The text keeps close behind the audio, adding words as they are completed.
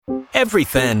Every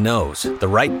fan knows the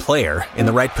right player in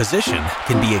the right position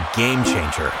can be a game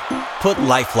changer. Put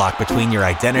LifeLock between your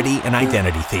identity and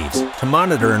identity thieves to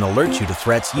monitor and alert you to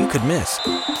threats you could miss.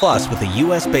 Plus, with a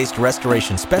U.S.-based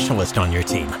restoration specialist on your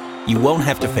team, you won't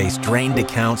have to face drained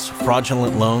accounts,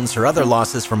 fraudulent loans, or other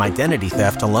losses from identity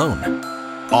theft alone.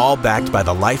 All backed by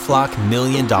the LifeLock $1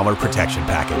 Million Protection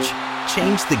Package.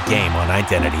 Change the game on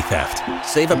identity theft.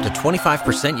 Save up to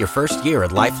 25% your first year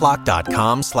at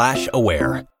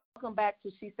LifeLock.com/aware. Welcome back to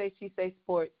She Say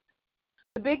Sports.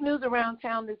 The big news around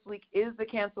town this week is the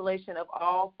cancellation of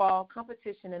all fall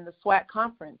competition in the SWAC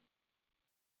conference.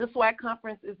 The SWAC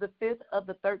conference is the fifth of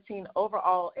the 13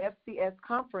 overall FCS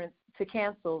conference to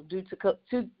cancel due to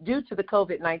the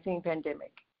COVID-19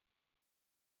 pandemic.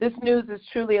 This news is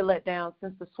truly a letdown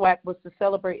since the SWAC was to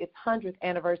celebrate its 100th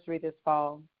anniversary this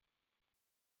fall.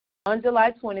 On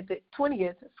July 20th,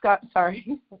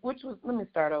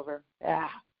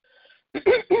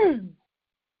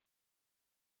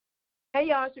 Hey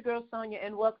y'all, it's your girl Sonia,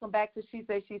 and welcome back to She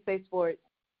Say Sports.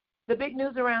 The big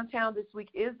news around town this week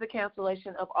is the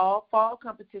cancellation of all fall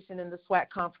competition in the SWAC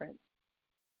conference.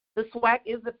 The SWAC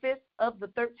is the fifth of the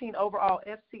 13 overall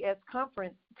FCS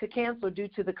conference to cancel due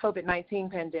to the COVID-19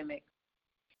 pandemic.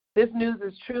 This news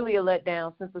is truly a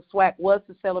letdown since the SWAC was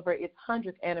to celebrate its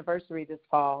 100th anniversary this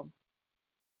fall.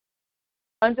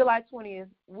 On July 20th,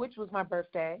 which was my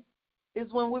birthday, is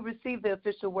when we received the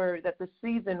official word that the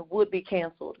season would be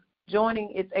canceled, joining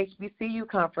its HBCU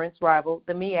conference rival,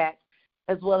 the MEAC,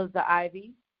 as well as the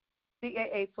Ivy,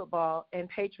 CAA football, and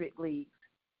Patriot leagues.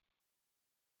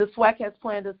 The SWAC has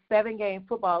planned a 7-game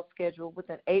football schedule with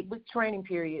an 8-week training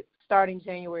period starting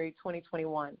January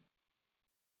 2021.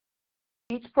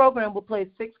 Each program will play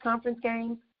 6 conference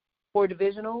games, 4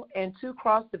 divisional and 2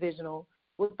 cross-divisional,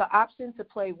 with the option to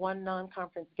play 1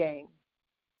 non-conference game.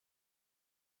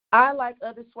 I, like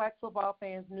other SWAC football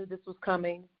fans, knew this was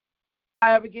coming.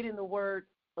 However, getting the word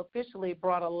officially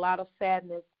brought a lot of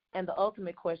sadness and the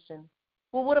ultimate question,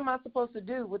 well, what am I supposed to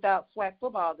do without SWAC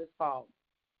football this fall?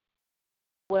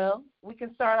 Well, we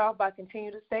can start off by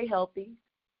continuing to stay healthy,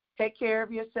 take care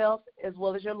of yourself as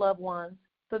well as your loved ones,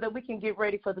 so that we can get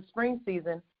ready for the spring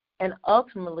season and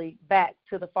ultimately back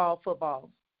to the fall football.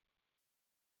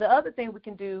 The other thing we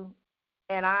can do,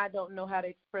 and I don't know how to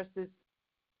express this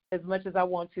as much as I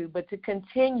want to, but to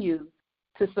continue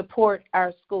to support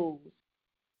our schools.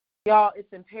 Y'all,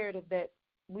 it's imperative that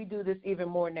we do this even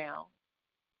more now.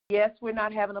 Yes, we're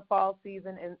not having a fall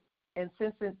season, and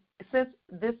since this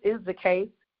is the case,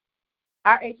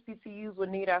 our HBCUs will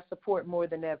need our support more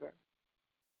than ever.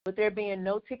 With there being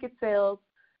no ticket sales,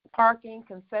 parking,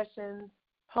 concessions,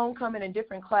 homecoming, and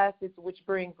different classes, which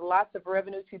brings lots of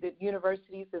revenue to the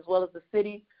universities as well as the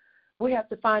city, we have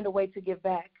to find a way to give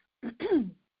back.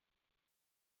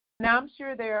 Now, I'm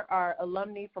sure there are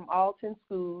alumni from all 10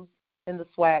 schools in the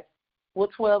SWAC, well,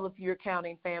 12 if you're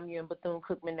counting FAMU and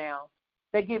Bethune-Cookman now,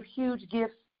 that give huge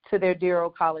gifts to their dear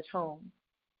old college home.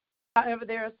 However,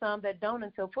 there are some that don't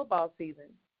until football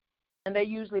season, and they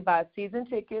usually buy season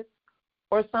tickets,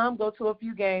 or some go to a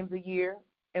few games a year,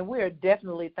 and we are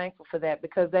definitely thankful for that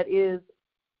because that is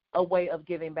a way of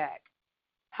giving back.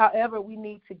 However, we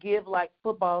need to give like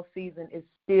football season is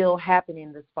still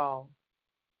happening this fall.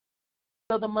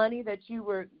 So the money that you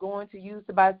were going to use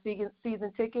to buy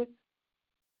season tickets,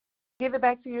 give it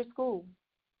back to your school.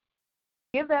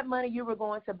 Give that money you were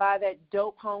going to buy that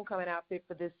dope homecoming outfit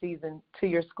for this season to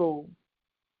your school.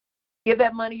 Give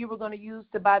that money you were going to use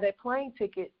to buy that plane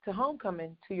ticket to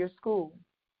homecoming to your school.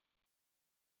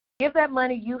 Give that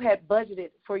money you had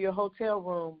budgeted for your hotel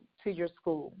room to your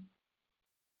school.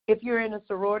 If you're in a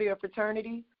sorority or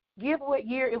fraternity, give what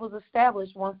year it was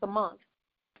established once a month.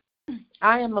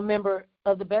 I am a member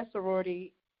of the best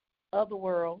sorority of the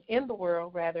world,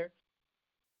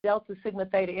 Delta Sigma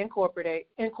Theta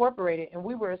Incorporated, and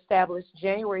we were established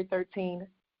January 13,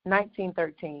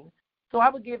 1913. So I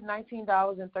would give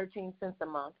 $19.13 a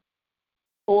month.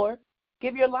 Or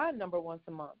give your line number once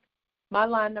a month. My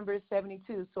line number is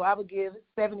 72, so I would give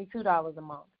 $72 a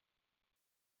month.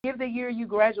 Give the year you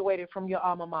graduated from your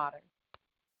alma mater.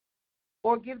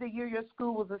 Or give the year your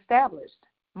school was established.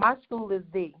 My school is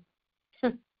the.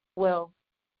 Well,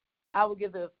 I will be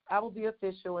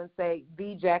official and say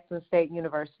the Jackson State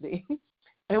University.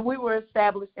 And we were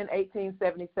established in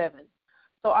 1877.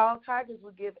 So all Tigers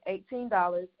would give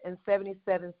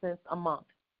 $18.77 a month.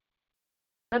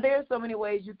 Now, there are so many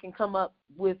ways you can come up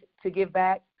with to give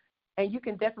back, and you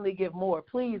can definitely give more.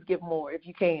 Please give more if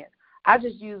you can. I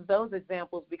just use those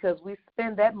examples because we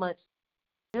spend that much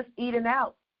just eating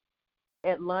out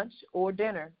at lunch or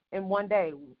dinner in one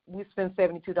day. We spend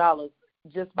 $72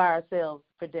 just by ourselves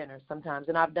for dinner sometimes,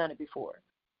 and I've done it before.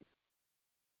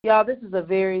 Y'all, this is a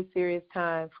very serious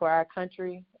time for our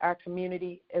country, our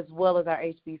community, as well as our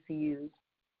HBCUs.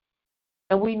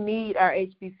 And we need our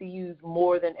HBCUs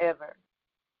more than ever.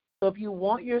 So if you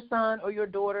want your son or your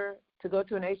daughter to go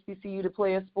to an HBCU to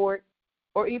play a sport,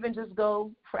 or even just go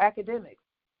for academics,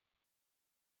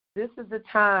 this is the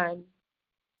time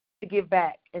to give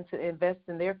back and to invest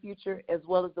in their future as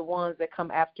well as the ones that come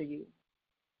after you.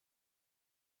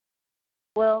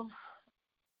 Well,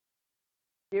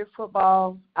 dear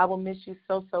football, I will miss you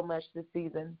so, so much this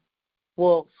season.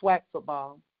 Well, SWAC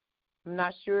football. I'm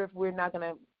not sure if we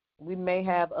may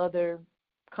have other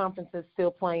conferences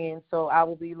still playing, so I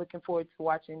will be looking forward to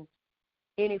watching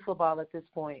any football at this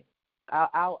point.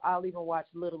 I'll even watch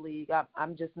Little League.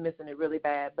 I'm just missing it really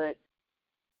bad. But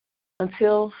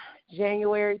until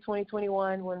January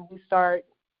 2021, when we start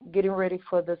getting ready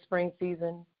for the spring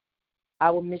season, I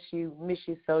will miss you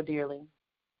so dearly.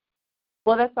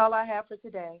 Well, that's all I have for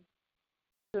today.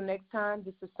 Till next time,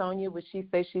 this is Sonia with She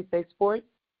Say Sports,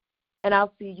 and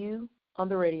I'll see you on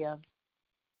the radio.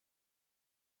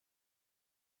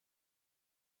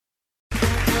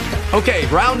 Okay,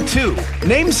 round two.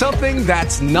 Name something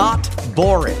that's not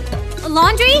boring. A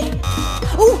laundry?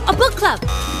 Ooh, a book club.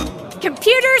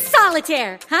 Computer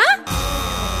solitaire, huh?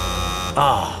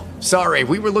 Ah, sorry,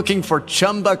 we were looking for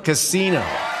Chumba Casino.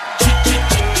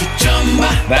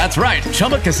 That's right,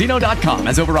 ChumbaCasino.com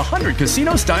has over 100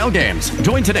 casino-style games.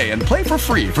 Join today and play for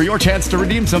free for your chance to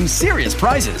redeem some serious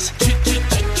prizes.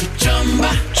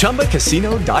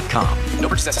 ChumbaCasino.com. No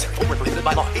purchase necessary. Void where prohibited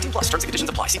by law. 18+. Terms and conditions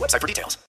apply. See website for details.